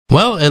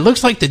Well, it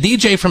looks like the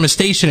DJ from a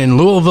station in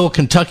Louisville,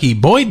 Kentucky,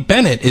 Boyd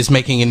Bennett, is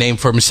making a name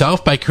for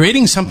himself by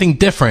creating something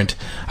different,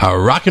 a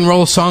rock and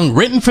roll song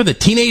written for the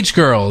teenage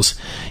girls.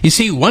 You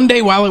see, one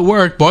day while at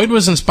work, Boyd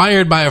was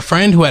inspired by a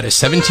friend who had a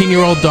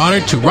 17-year-old daughter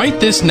to write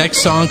this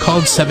next song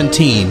called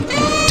 17.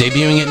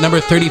 Debuting at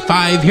number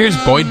 35, here's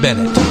Boyd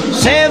Bennett.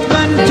 17,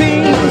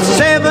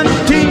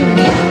 17,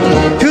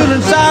 cool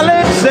and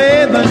solid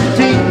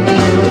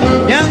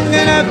 17, young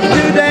enough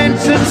to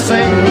dance and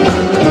sing,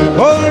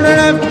 old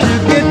enough to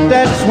get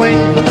that swing,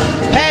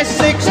 past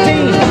 16,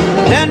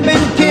 done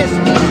been kissed,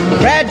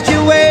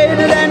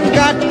 graduated and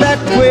got that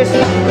twist,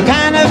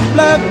 kind of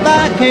love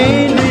I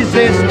can't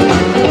resist.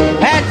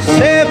 At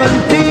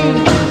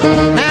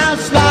 17, now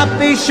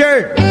sloppy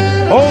shirt,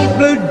 old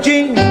blue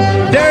jeans,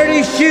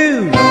 dirty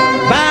shoes,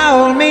 by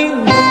all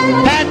means,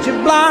 patch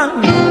of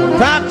blonde,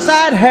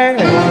 cross-eyed hair,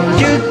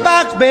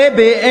 jukebox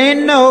baby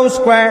ain't no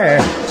square.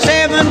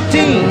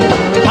 17,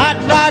 hot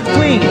rod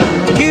queen,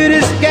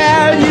 cutest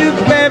gal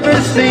you've ever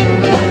seen.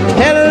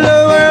 Tell the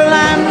world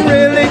I'm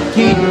really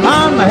keen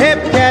on my hip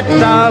cat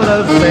doll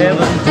of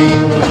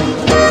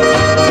 17.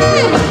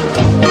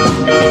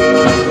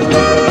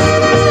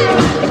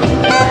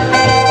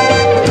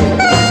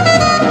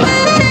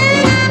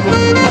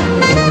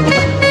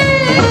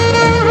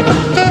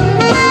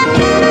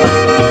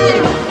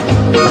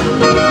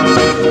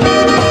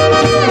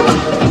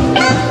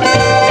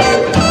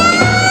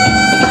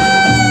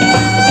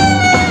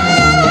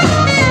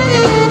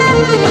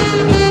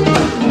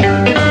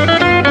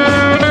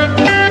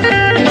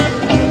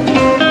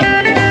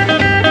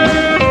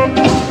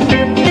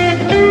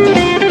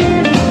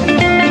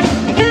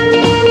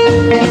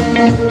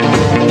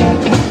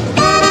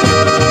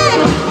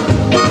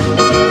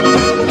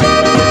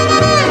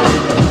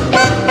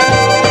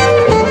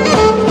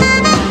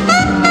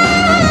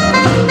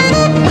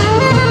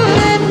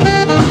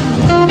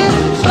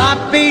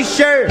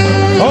 Shirt,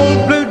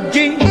 old blue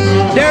jeans,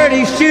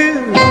 dirty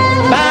shoes,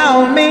 by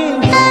all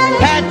means,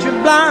 patch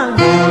of blonde,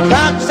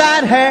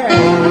 cross-eyed hair,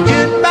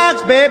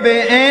 jukebox baby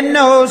ain't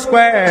no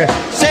square.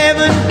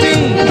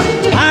 17,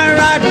 high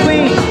rod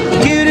queen,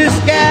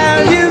 cutest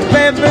gal you've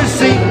ever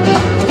seen.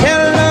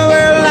 Tell the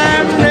world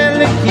I'm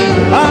really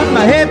keen on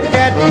my hip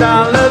cat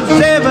doll of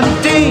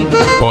 17.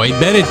 Boyd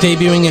Bennett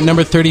debuting at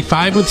number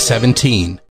 35 with 17.